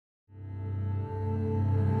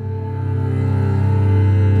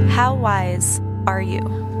wise are you?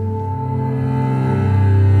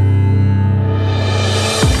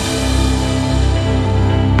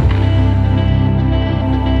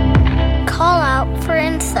 Call out for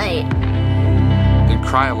insight. And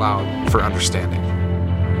cry aloud for understanding.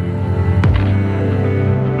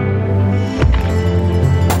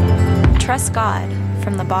 Trust God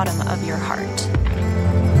from the bottom of your heart.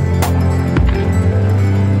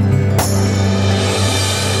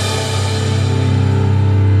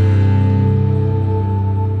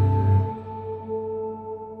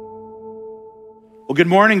 Well, good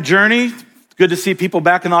morning, Journey. It's good to see people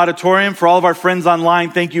back in the auditorium. For all of our friends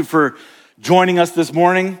online, thank you for joining us this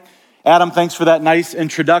morning. Adam, thanks for that nice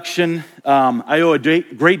introduction. I owe a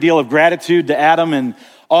great deal of gratitude to Adam and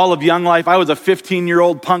all of Young Life. I was a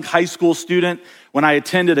 15-year-old punk high school student when I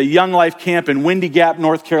attended a Young Life camp in Windy Gap,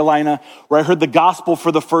 North Carolina, where I heard the gospel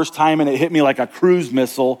for the first time and it hit me like a cruise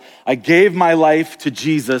missile. I gave my life to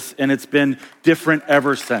Jesus and it's been different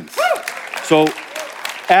ever since. So,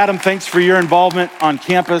 Adam, thanks for your involvement on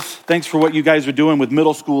campus. Thanks for what you guys are doing with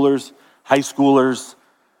middle schoolers, high schoolers,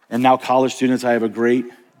 and now college students. I have a great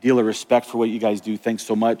deal of respect for what you guys do. Thanks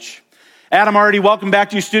so much. Adam, already welcome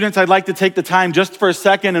back to you students. I'd like to take the time just for a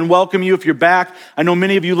second and welcome you if you're back. I know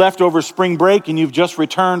many of you left over spring break and you've just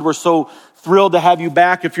returned. We're so thrilled to have you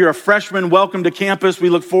back. If you're a freshman, welcome to campus. We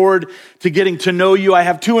look forward to getting to know you. I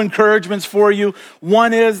have two encouragements for you.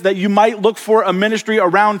 One is that you might look for a ministry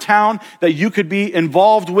around town that you could be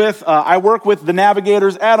involved with. I work with the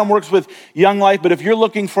Navigators. Adam works with Young Life. But if you're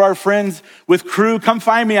looking for our friends with Crew, come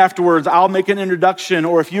find me afterwards. I'll make an introduction.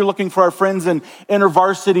 Or if you're looking for our friends in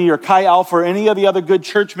InterVarsity or Chi Alpha or any of the other good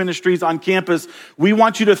church ministries on campus, we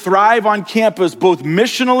want you to thrive on campus, both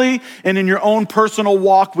missionally and in your own personal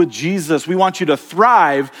walk with Jesus. We want you to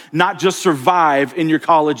thrive, not just survive in your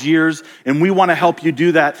college years, and we want to help you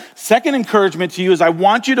do that. Second encouragement to you is I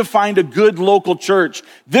want you to find a good local church.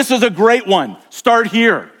 This is a great one. Start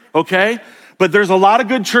here, okay? But there's a lot of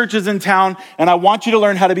good churches in town, and I want you to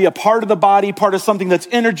learn how to be a part of the body, part of something that's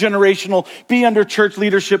intergenerational, be under church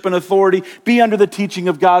leadership and authority, be under the teaching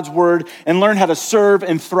of God's word, and learn how to serve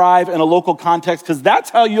and thrive in a local context, because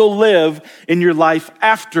that's how you'll live in your life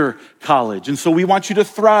after college. And so we want you to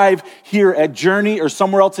thrive here at Journey or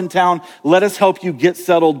somewhere else in town. Let us help you get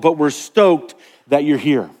settled, but we're stoked that you're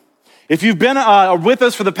here. If you've been with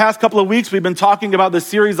us for the past couple of weeks, we've been talking about the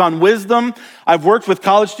series on wisdom. I've worked with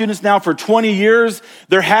college students now for 20 years.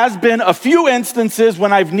 There has been a few instances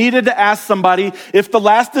when I've needed to ask somebody if the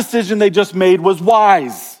last decision they just made was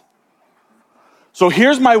wise. So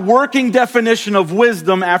here's my working definition of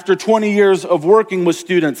wisdom after 20 years of working with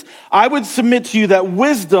students. I would submit to you that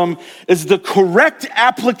wisdom is the correct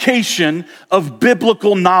application of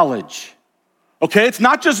biblical knowledge. Okay, it's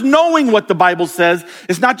not just knowing what the Bible says.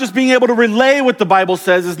 It's not just being able to relay what the Bible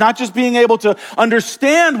says. It's not just being able to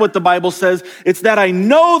understand what the Bible says. It's that I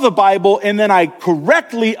know the Bible and then I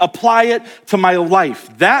correctly apply it to my life.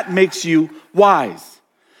 That makes you wise.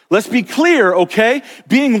 Let's be clear, okay?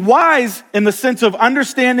 Being wise in the sense of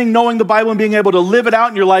understanding, knowing the Bible, and being able to live it out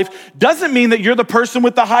in your life doesn't mean that you're the person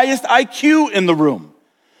with the highest IQ in the room.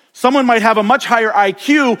 Someone might have a much higher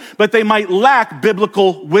IQ, but they might lack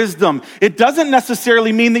biblical wisdom. It doesn't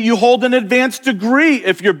necessarily mean that you hold an advanced degree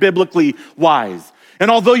if you're biblically wise.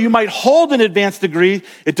 And although you might hold an advanced degree,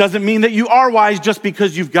 it doesn't mean that you are wise just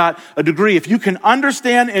because you've got a degree. If you can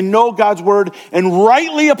understand and know God's word and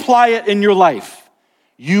rightly apply it in your life,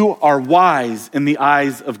 you are wise in the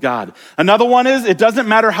eyes of God. Another one is, it doesn't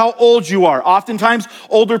matter how old you are. Oftentimes,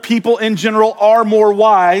 older people in general are more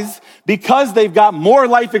wise because they've got more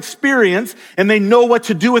life experience and they know what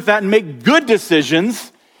to do with that and make good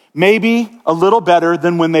decisions, maybe a little better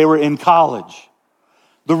than when they were in college.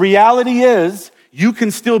 The reality is, you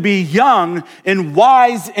can still be young and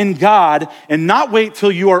wise in God and not wait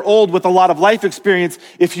till you are old with a lot of life experience.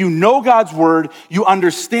 If you know God's word, you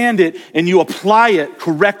understand it, and you apply it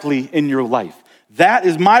correctly in your life. That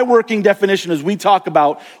is my working definition as we talk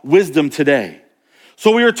about wisdom today.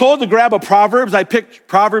 So we were told to grab a Proverbs. I picked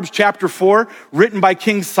Proverbs chapter 4, written by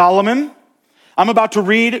King Solomon. I'm about to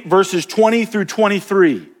read verses 20 through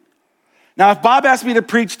 23. Now, if Bob asked me to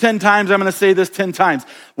preach 10 times, I'm going to say this 10 times.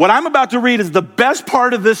 What I'm about to read is the best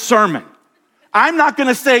part of this sermon. I'm not going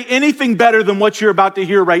to say anything better than what you're about to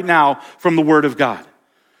hear right now from the Word of God.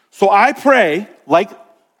 So I pray, like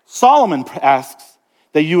Solomon asks,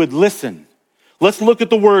 that you would listen. Let's look at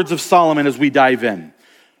the words of Solomon as we dive in.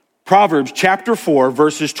 Proverbs chapter 4,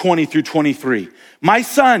 verses 20 through 23. My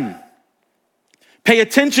son, pay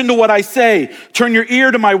attention to what I say. Turn your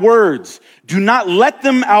ear to my words. Do not let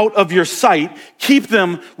them out of your sight. Keep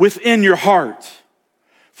them within your heart.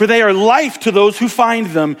 For they are life to those who find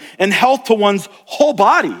them and health to one's whole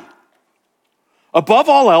body. Above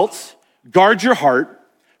all else, guard your heart,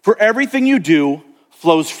 for everything you do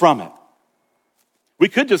flows from it. We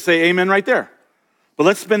could just say amen right there. But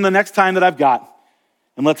let's spend the next time that I've got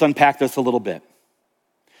and let's unpack this a little bit.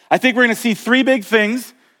 I think we're going to see three big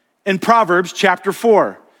things in Proverbs chapter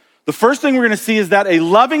 4. The first thing we're going to see is that a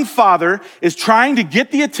loving father is trying to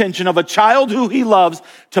get the attention of a child who he loves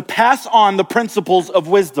to pass on the principles of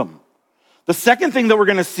wisdom. The second thing that we're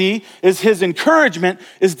going to see is his encouragement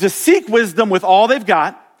is to seek wisdom with all they've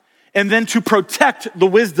got and then to protect the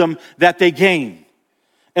wisdom that they gain.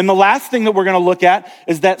 And the last thing that we're going to look at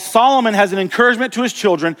is that Solomon has an encouragement to his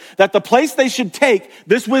children that the place they should take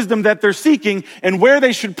this wisdom that they're seeking and where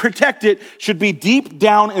they should protect it should be deep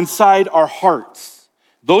down inside our hearts.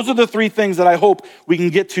 Those are the three things that I hope we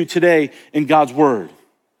can get to today in God's word.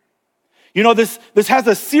 You know, this has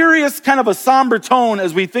a serious kind of a somber tone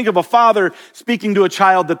as we think of a father speaking to a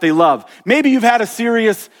child that they love. Maybe you've had a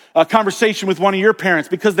serious conversation with one of your parents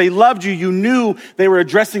because they loved you. You knew they were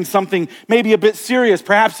addressing something maybe a bit serious.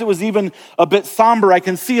 Perhaps it was even a bit somber. I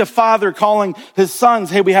can see a father calling his sons,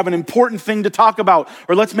 hey, we have an important thing to talk about,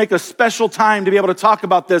 or let's make a special time to be able to talk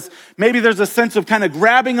about this. Maybe there's a sense of kind of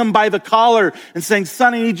grabbing them by the collar and saying,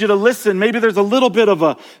 son, I need you to listen. Maybe there's a little bit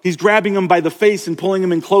of he's grabbing them by the face and pulling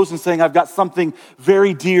them in close and saying, I've got something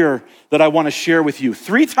very dear that I want to share with you.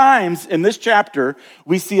 3 times in this chapter,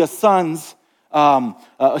 we see a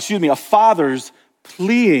father's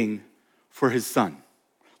pleading for his son.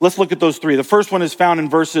 Let's look at those 3. The first one is found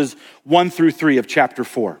in verses 1 through 3 of chapter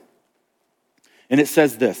 4. And it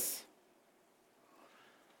says this.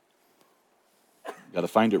 Got to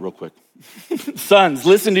find it real quick. Sons,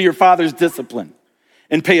 listen to your father's discipline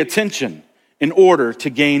and pay attention in order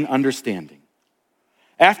to gain understanding.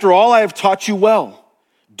 After all, I have taught you well.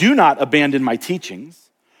 Do not abandon my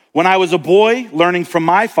teachings. When I was a boy, learning from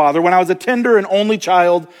my father, when I was a tender and only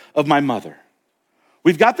child of my mother.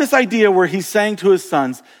 We've got this idea where he's saying to his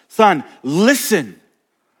sons, son, listen,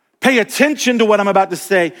 pay attention to what I'm about to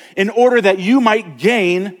say in order that you might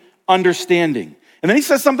gain understanding. And then he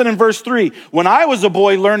says something in verse 3, when I was a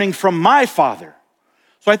boy, learning from my father.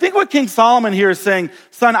 So I think what King Solomon here is saying,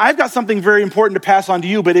 son, I've got something very important to pass on to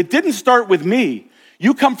you, but it didn't start with me.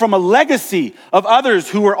 You come from a legacy of others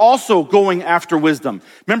who were also going after wisdom.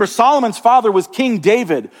 Remember, Solomon's father was King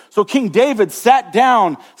David. So King David sat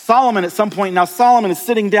down Solomon at some point. Now Solomon is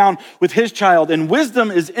sitting down with his child. And wisdom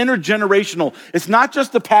is intergenerational. It's not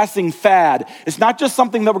just a passing fad. It's not just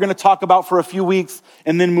something that we're going to talk about for a few weeks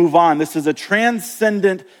and then move on. This is a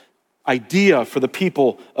transcendent idea for the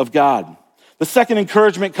people of God. The second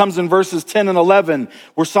encouragement comes in verses 10 and 11,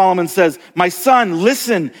 where Solomon says, my son,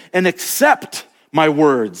 listen and accept my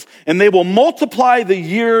words, and they will multiply the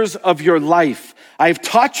years of your life. I have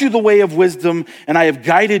taught you the way of wisdom, and I have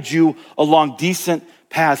guided you along decent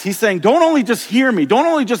paths. He's saying, don't only just hear me, don't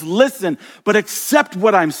only just listen, but accept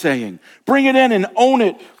what I'm saying. Bring it in and own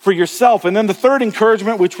it for yourself. And then the third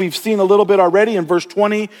encouragement, which we've seen a little bit already in verse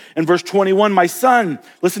 20 and verse 21, my son,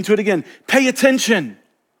 listen to it again, pay attention.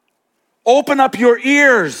 Open up your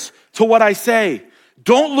ears to what I say.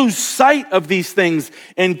 Don't lose sight of these things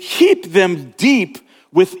and keep them deep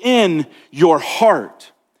within your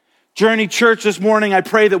heart. Journey Church, this morning, I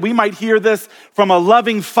pray that we might hear this from a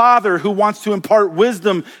loving father who wants to impart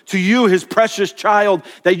wisdom to you, his precious child,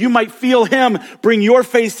 that you might feel him bring your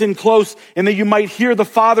face in close and that you might hear the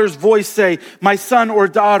father's voice say, my son or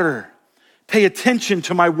daughter, pay attention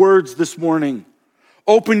to my words this morning.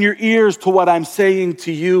 Open your ears to what I'm saying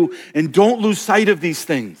to you and don't lose sight of these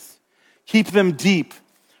things. Keep them deep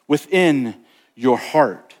within your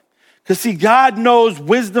heart. Because see, God knows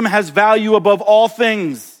wisdom has value above all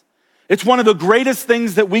things. It's one of the greatest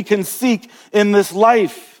things that we can seek in this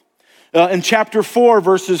life. In chapter 4,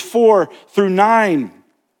 verses 4 through 9,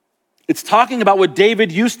 it's talking about what David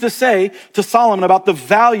used to say to Solomon about the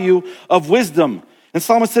value of wisdom. And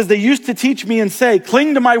Solomon says, they used to teach me and say,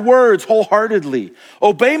 cling to my words wholeheartedly.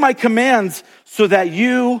 Obey my commands so that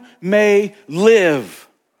you may live.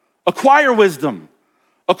 Acquire wisdom.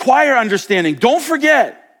 Acquire understanding. Don't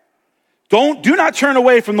forget. Do not turn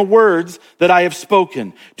away from the words that I have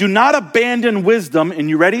spoken. Do not abandon wisdom. And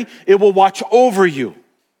you ready? It will watch over you.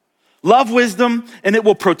 Love wisdom and it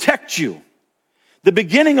will protect you. The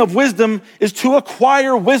beginning of wisdom is to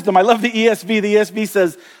acquire wisdom. I love the ESV. The ESV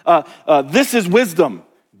says, this is wisdom.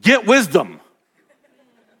 Get wisdom.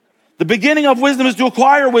 The beginning of wisdom is to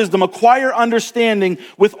acquire understanding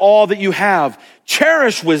with all that you have.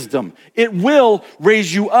 Cherish wisdom. It will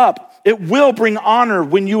raise you up. It will bring honor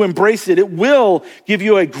when you embrace it. It will give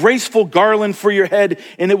you a graceful garland for your head,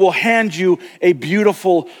 and it will hand you a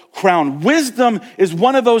beautiful crown. Wisdom is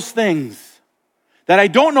one of those things that I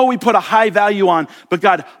don't know we put a high value on, but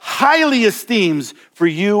God highly esteems for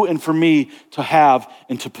you and for me to have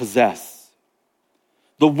and to possess.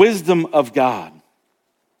 The wisdom of God.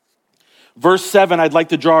 Verse 7, I'd like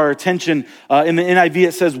to draw our attention. In the NIV,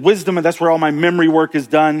 it says wisdom, and that's where all my memory work is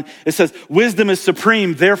done. It says, wisdom is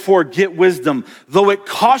supreme, therefore get wisdom. Though it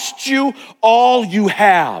costs you all you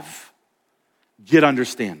have, get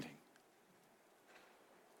understanding.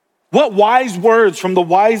 What wise words from the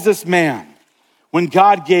wisest man when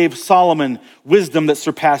God gave Solomon wisdom that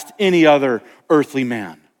surpassed any other earthly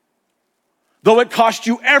man. Though it cost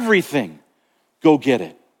you everything, go get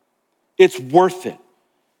it. It's worth it.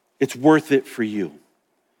 It's worth it for you.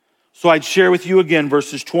 So I'd share with you again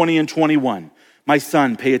verses 20 and 21. My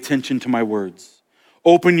son, pay attention to my words.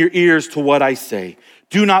 Open your ears to what I say.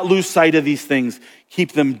 Do not lose sight of these things.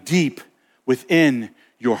 Keep them deep within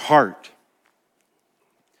your heart.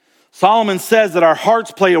 Solomon says that our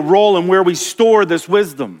hearts play a role in where we store this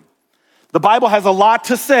wisdom. The Bible has a lot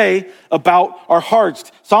to say about our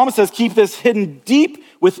hearts. Solomon says, keep this hidden deep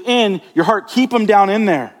within your heart. Keep them down in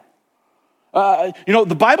there.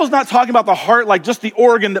 The Bible's not talking about the heart like just the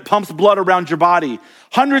organ that pumps blood around your body.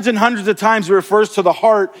 Hundreds and hundreds of times it refers to the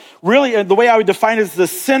heart. Really, the way I would define it is the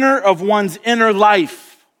center of one's inner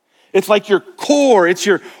life. It's like your core. It's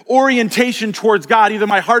your orientation towards God. Either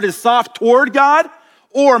my heart is soft toward God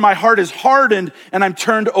or my heart is hardened and I'm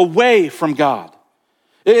turned away from God.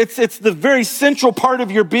 It's the very central part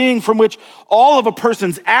of your being from which all of a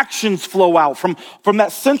person's actions flow out. From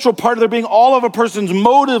that central part of their being, all of a person's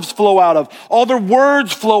motives flow out of. All their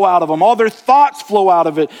words flow out of them. All their thoughts flow out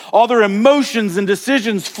of it. All their emotions and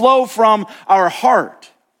decisions flow from our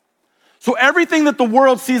heart. So everything that the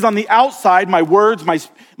world sees on the outside, my words,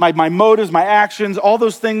 my motives, my actions, all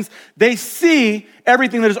those things, they see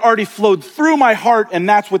everything that has already flowed through my heart, and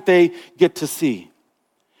that's what they get to see.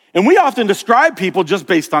 And we often describe people just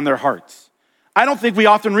based on their hearts. I don't think we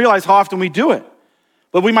often realize how often we do it.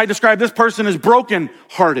 But we might describe this person as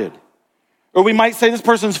broken-hearted. Or we might say this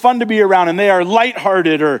person's fun to be around and they are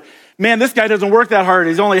light-hearted. Or, man, this guy doesn't work that hard.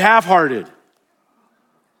 He's only half-hearted.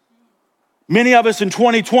 Many of us in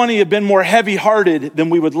 2020 have been more heavy-hearted than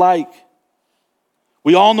we would like.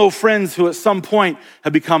 We all know friends who at some point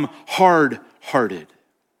have become hard-hearted.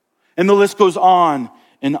 And the list goes on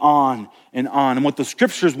and on and on. And what the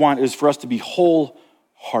scriptures want is for us to be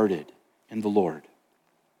wholehearted in the Lord.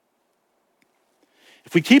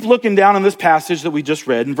 If we keep looking down in this passage that we just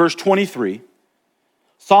read, in verse 23,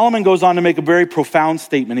 Solomon goes on to make a very profound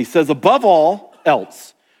statement. He says, above all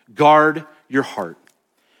else, guard your heart,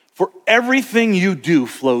 for everything you do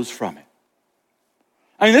flows from it.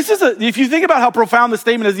 I mean, if you think about how profound the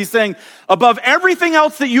statement is, he's saying, above everything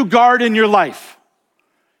else that you guard in your life,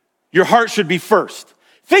 your heart should be first.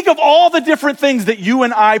 Think of all the different things that you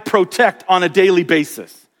and I protect on a daily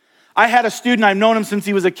basis. I had a student, I've known him since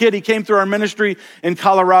he was a kid. He came through our ministry in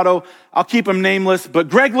Colorado. I'll keep him nameless, but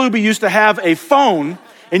Greg Luby used to have a phone,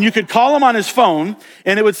 and you could call him on his phone,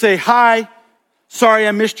 and it would say, hi, sorry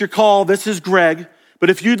I missed your call, this is Greg. But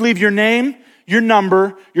if you'd leave your name, your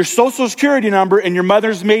number, your social security number, and your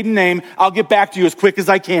mother's maiden name, I'll get back to you as quick as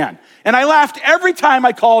I can. And I laughed every time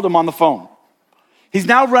I called him on the phone. He's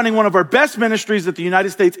now running one of our best ministries at the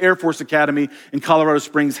United States Air Force Academy in Colorado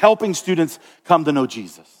Springs, helping students come to know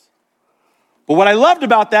Jesus. But what I loved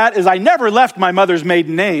about that is I never left my mother's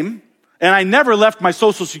maiden name, and I never left my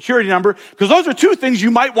social security number, because those are two things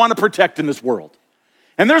you might want to protect in this world.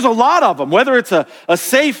 And there's a lot of them, whether it's a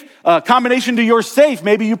safe combination to your safe,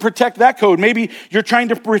 maybe you protect that code. Maybe you're trying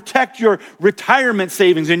to protect your retirement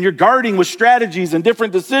savings and you're guarding with strategies and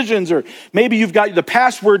different decisions. Or maybe you've got the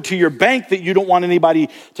password to your bank that you don't want anybody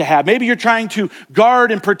to have. Maybe you're trying to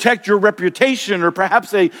guard and protect your reputation, or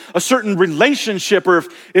perhaps a certain relationship. Or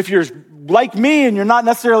if you're like me and you're not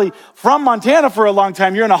necessarily from Montana for a long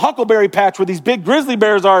time, you're in a huckleberry patch where these big grizzly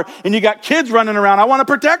bears are and you got kids running around. I want to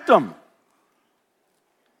protect them.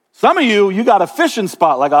 Some of you got a fishing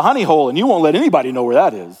spot like a honey hole and you won't let anybody know where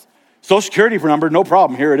that is. Social security number, no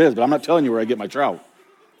problem, here it is, but I'm not telling you where I get my trout.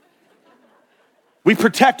 We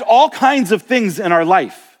protect all kinds of things in our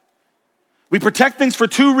life. We protect things for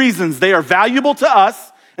two reasons. They are valuable to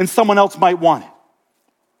us and someone else might want it.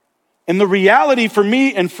 And the reality for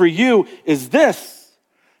me and for you is this.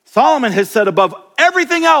 Solomon has said above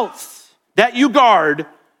everything else that you guard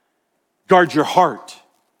your heart.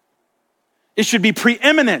 It should be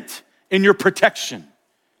preeminent in your protection.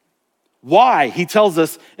 Why? He tells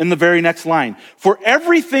us in the very next line. For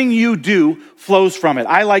everything you do flows from it.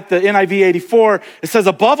 I like the NIV 84. It says,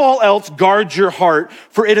 above all else, guard your heart,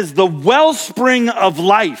 for it is the wellspring of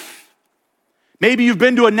life. Maybe you've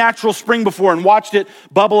been to a natural spring before and watched it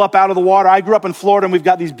bubble up out of the water. I grew up in Florida, and we've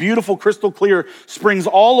got these beautiful crystal clear springs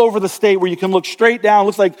all over the state where you can look straight down. It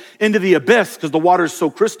looks like into the abyss because the water is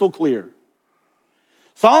so crystal clear.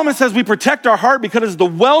 Solomon says we protect our heart because it's the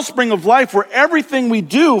wellspring of life where everything we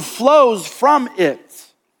do flows from it.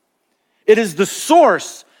 It is the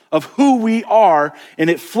source of who we are, and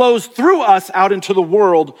it flows through us out into the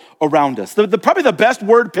world around us. Probably the best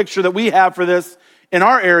word picture that we have for this in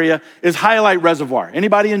our area is Highlight Reservoir.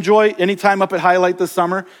 Anybody enjoy any time up at Highlight this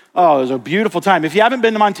summer? Oh, it was a beautiful time. If you haven't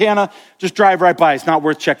been to Montana, just drive right by. It's not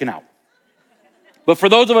worth checking out. But for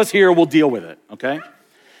those of us here, we'll deal with it, okay?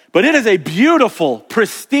 But it is a beautiful,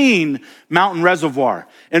 pristine mountain reservoir.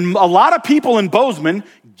 And a lot of people in Bozeman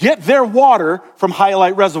get their water from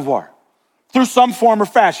Highlight Reservoir through some form or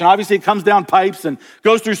fashion. Obviously, it comes down pipes and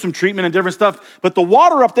goes through some treatment and different stuff. But the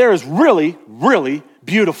water up there is really, really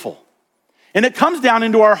beautiful. And it comes down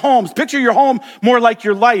into our homes. Picture your home more like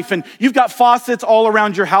your life. And you've got faucets all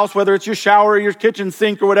around your house, whether it's your shower or your kitchen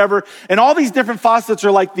sink or whatever. And all these different faucets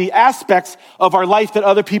are like the aspects of our life that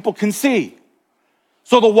other people can see.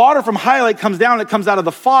 So the water from Highlight comes down, it comes out of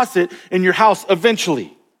the faucet in your house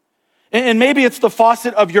eventually. And maybe it's the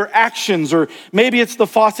faucet of your actions, or maybe it's the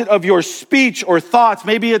faucet of your speech or thoughts.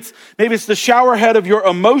 Maybe it's the shower head of your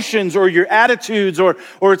emotions or your attitudes, or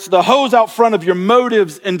it's the hose out front of your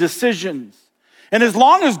motives and decisions. And as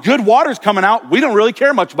long as good water's coming out, we don't really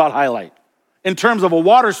care much about Highlight. In terms of a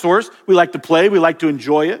water source, we like to play, we like to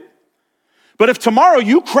enjoy it. But if tomorrow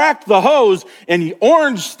you cracked the hose and the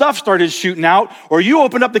orange stuff started shooting out, or you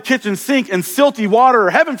opened up the kitchen sink and silty water,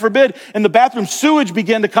 or heaven forbid, and the bathroom sewage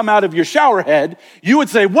began to come out of your shower head, you would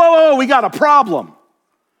say, whoa, we got a problem.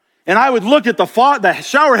 And I would look at the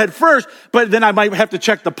shower head first, but then I might have to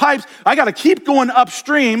check the pipes. I got to keep going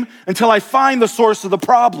upstream until I find the source of the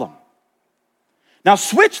problem. Now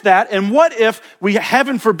switch that, and what if we,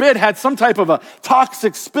 heaven forbid, had some type of a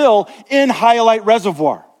toxic spill in Highlight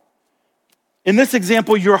Reservoir? In this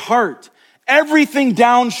example, your heart. Everything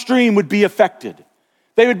downstream would be affected.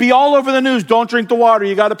 They would be all over the news. Don't drink the water.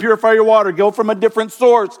 You got to purify your water. Go from a different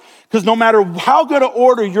source. Because no matter how good an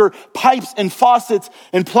order your pipes and faucets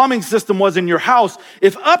and plumbing system was in your house,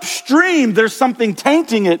 if upstream there's something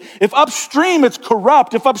tainting it, if upstream it's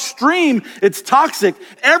corrupt, if upstream it's toxic,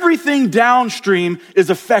 everything downstream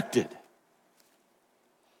is affected.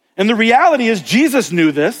 And the reality is Jesus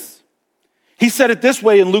knew this. He said it this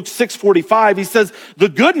way in Luke 6:45. He says, the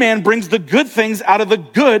good man brings the good things out of the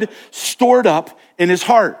good stored up in his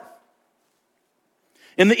heart.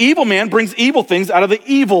 And the evil man brings evil things out of the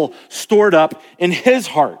evil stored up in his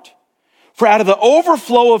heart. For out of the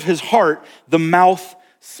overflow of his heart, the mouth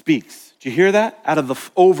speaks. Do you hear that? Out of the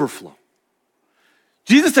overflow.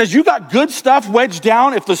 Jesus says, you got good stuff wedged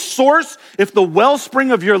down. If the source, if the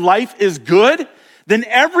wellspring of your life is good, then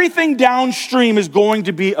everything downstream is going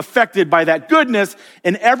to be affected by that goodness,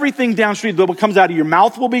 and everything downstream that comes out of your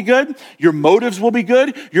mouth will be good, your motives will be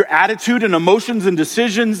good, your attitude and emotions and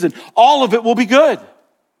decisions, and all of it will be good.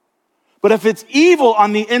 But if it's evil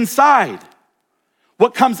on the inside,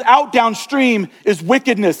 what comes out downstream is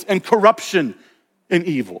wickedness and corruption and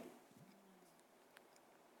evil.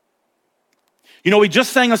 You know, we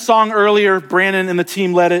just sang a song earlier, Brandon and the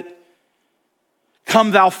team led it.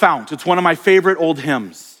 Come Thou Fount. It's one of my favorite old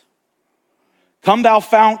hymns. Come Thou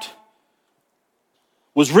Fount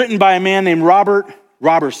was written by a man named Robert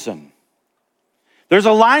Robertson. There's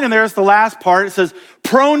a line in there, it's the last part. It says,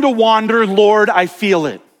 prone to wander, Lord, I feel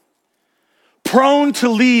it. Prone to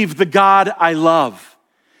leave the God I love.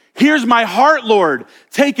 Here's my heart, Lord.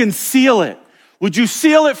 Take and seal it. Would you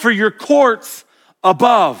seal it for your courts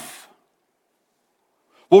above?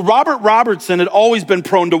 Well, Robert Robertson had always been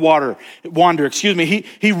prone to wander.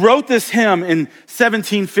 He wrote this hymn in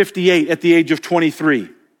 1758 at the age of 23.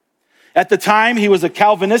 At the time, he was a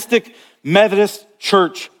Calvinistic Methodist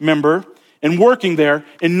church member and working there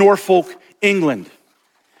in Norfolk, England.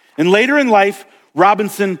 And later in life,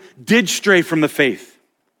 Robinson did stray from the faith.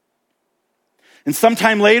 And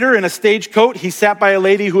sometime later, in a stagecoach, he sat by a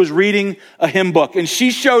lady who was reading a hymn book, and she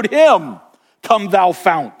showed him, Come Thou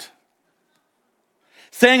Fount,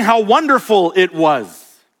 saying how wonderful it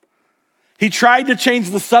was. He tried to change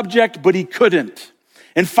the subject, but he couldn't.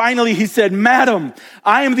 And finally he said, Madam,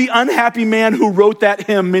 I am the unhappy man who wrote that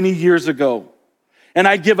hymn many years ago. And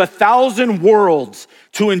I'd give 1,000 worlds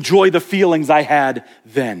to enjoy the feelings I had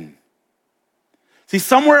then. See,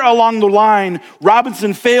 somewhere along the line,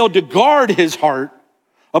 Robinson failed to guard his heart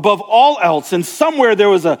above all else. And somewhere there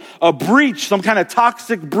was a breach, some kind of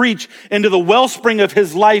toxic breach into the wellspring of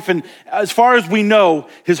his life. And as far as we know,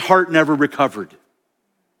 his heart never recovered.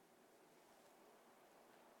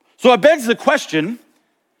 So it begs the question,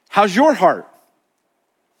 how's your heart?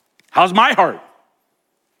 How's my heart?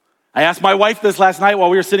 I asked my wife this last night while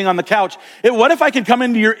we were sitting on the couch. What if I could come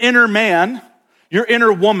into your inner man, your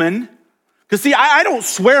inner woman? Because see, I don't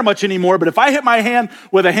swear much anymore, but if I hit my hand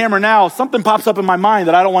with a hammer now, something pops up in my mind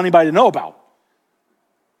that I don't want anybody to know about.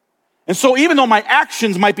 And so even though my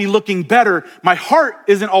actions might be looking better, my heart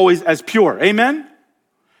isn't always as pure. Amen?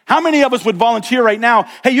 How many of us would volunteer right now,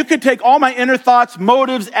 hey, you could take all my inner thoughts,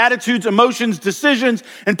 motives, attitudes, emotions, decisions,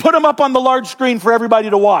 and put them up on the large screen for everybody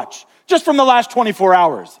to watch, just from the last 24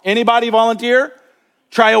 hours. Anybody volunteer?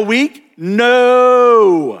 Try a week?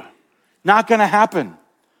 No, not gonna happen.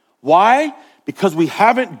 Why? Because we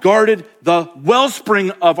haven't guarded the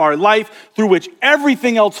wellspring of our life through which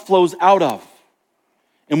everything else flows out of.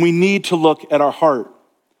 And we need to look at our heart.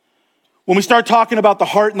 When we start talking about the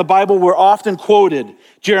heart in the Bible, we're often quoted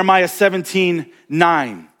Jeremiah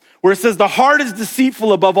 17:9, where it says, the heart is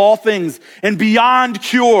deceitful above all things and beyond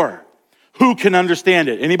cure. Who can understand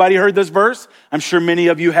it? Anybody heard this verse? I'm sure many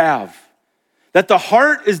of you have. That the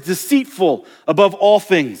heart is deceitful above all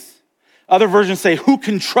things. Other versions say, who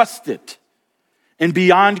can trust it? And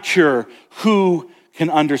beyond cure, who can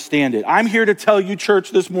understand it? I'm here to tell you,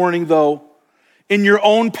 church, this morning, though, in your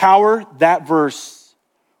own power, that verse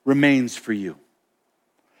remains for you.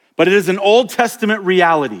 But it is an Old Testament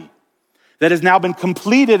reality that has now been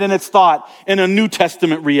completed in its thought in a New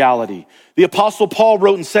Testament reality. The Apostle Paul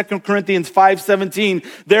wrote in 2 Corinthians 5:17,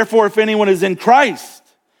 therefore, if anyone is in Christ,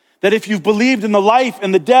 that if you've believed in the life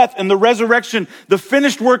and the death and the resurrection, the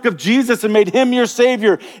finished work of Jesus and made him your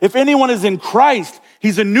Savior, if anyone is in Christ,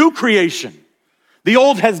 he's a new creation. The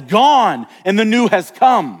old has gone and the new has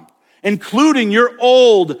come, including your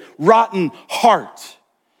old rotten heart.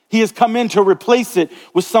 He has come in to replace it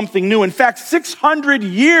with something new. In fact, 600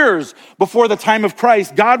 years before the time of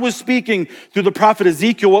Christ, God was speaking through the prophet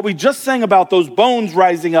Ezekiel, what we just sang about, those bones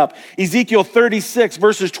rising up. Ezekiel 36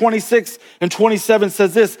 verses 26 and 27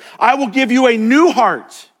 says this, I will give you a new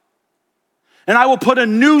heart and I will put a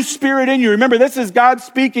new spirit in you. Remember, this is God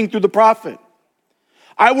speaking through the prophet.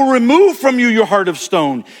 I will remove from you your heart of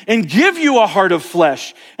stone and give you a heart of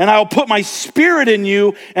flesh, and I will put my spirit in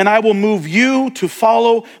you, and I will move you to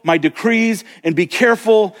follow my decrees and be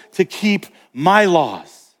careful to keep my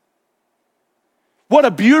laws. What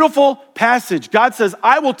a beautiful passage. God says,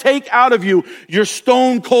 I will take out of you your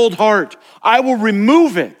stone cold heart. I will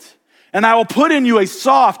remove it, and I will put in you a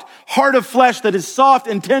soft heart of flesh that is soft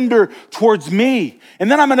and tender towards me. And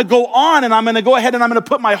then I'm going to go on and I'm going to go ahead and I'm going to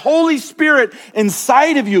put my Holy Spirit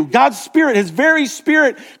inside of you. God's Spirit, his very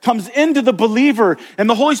Spirit comes into the believer, and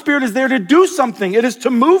the Holy Spirit is there to do something. It is to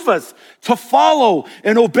move us, to follow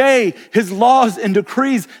and obey his laws and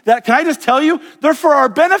decrees that, can I just tell you, they're for our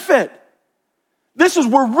benefit. This is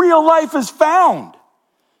where real life is found.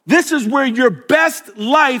 This is where your best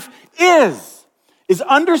life is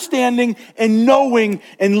understanding and knowing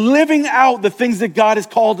and living out the things that God has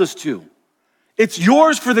called us to. It's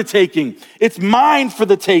yours for the taking. It's mine for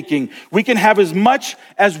the taking. We can have as much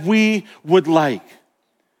as we would like.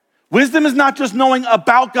 Wisdom is not just knowing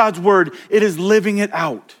about God's word, it is living it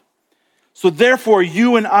out. So therefore,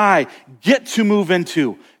 you and I get to move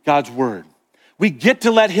into God's word. We get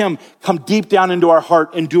to let him come deep down into our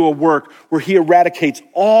heart and do a work where he eradicates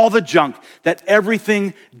all the junk, that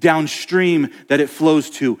everything downstream that it flows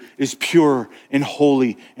to is pure and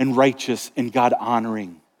holy and righteous and God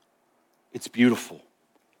honoring. It's beautiful.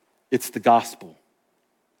 It's the gospel.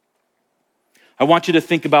 I want you to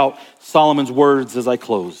think about Solomon's words as I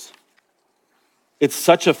close. It's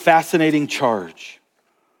such a fascinating charge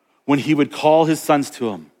when he would call his sons to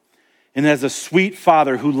him. And as a sweet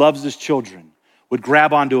father who loves his children would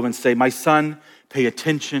grab onto him and say, my son, pay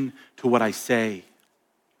attention to what I say.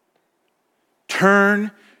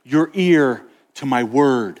 Turn your ear to my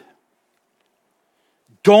word.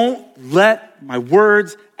 Don't let my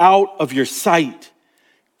words out of your sight.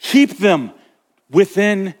 Keep them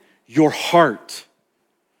within your heart.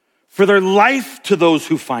 For their life to those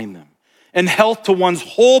who find them, and health to one's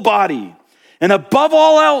whole body. And above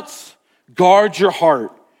all else, guard your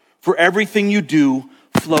heart, for everything you do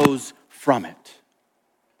flows from it.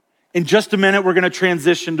 In just a minute, we're going to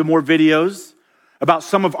transition to more videos about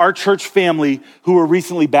some of our church family who were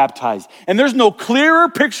recently baptized. And there's no clearer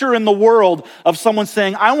picture in the world of someone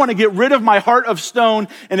saying, I want to get rid of my heart of stone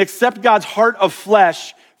and accept God's heart of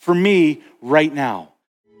flesh for me right now.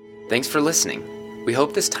 Thanks for listening. We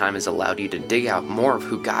hope this time has allowed you to dig out more of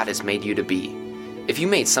who God has made you to be. If you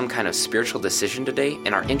made some kind of spiritual decision today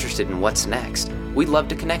and are interested in what's next, we'd love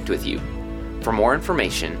to connect with you. For more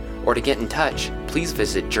information or to get in touch, please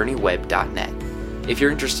visit journeyweb.net. If you're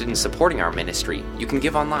interested in supporting our ministry, you can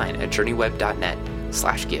give online at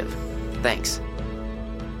journeyweb.net/give. Thanks.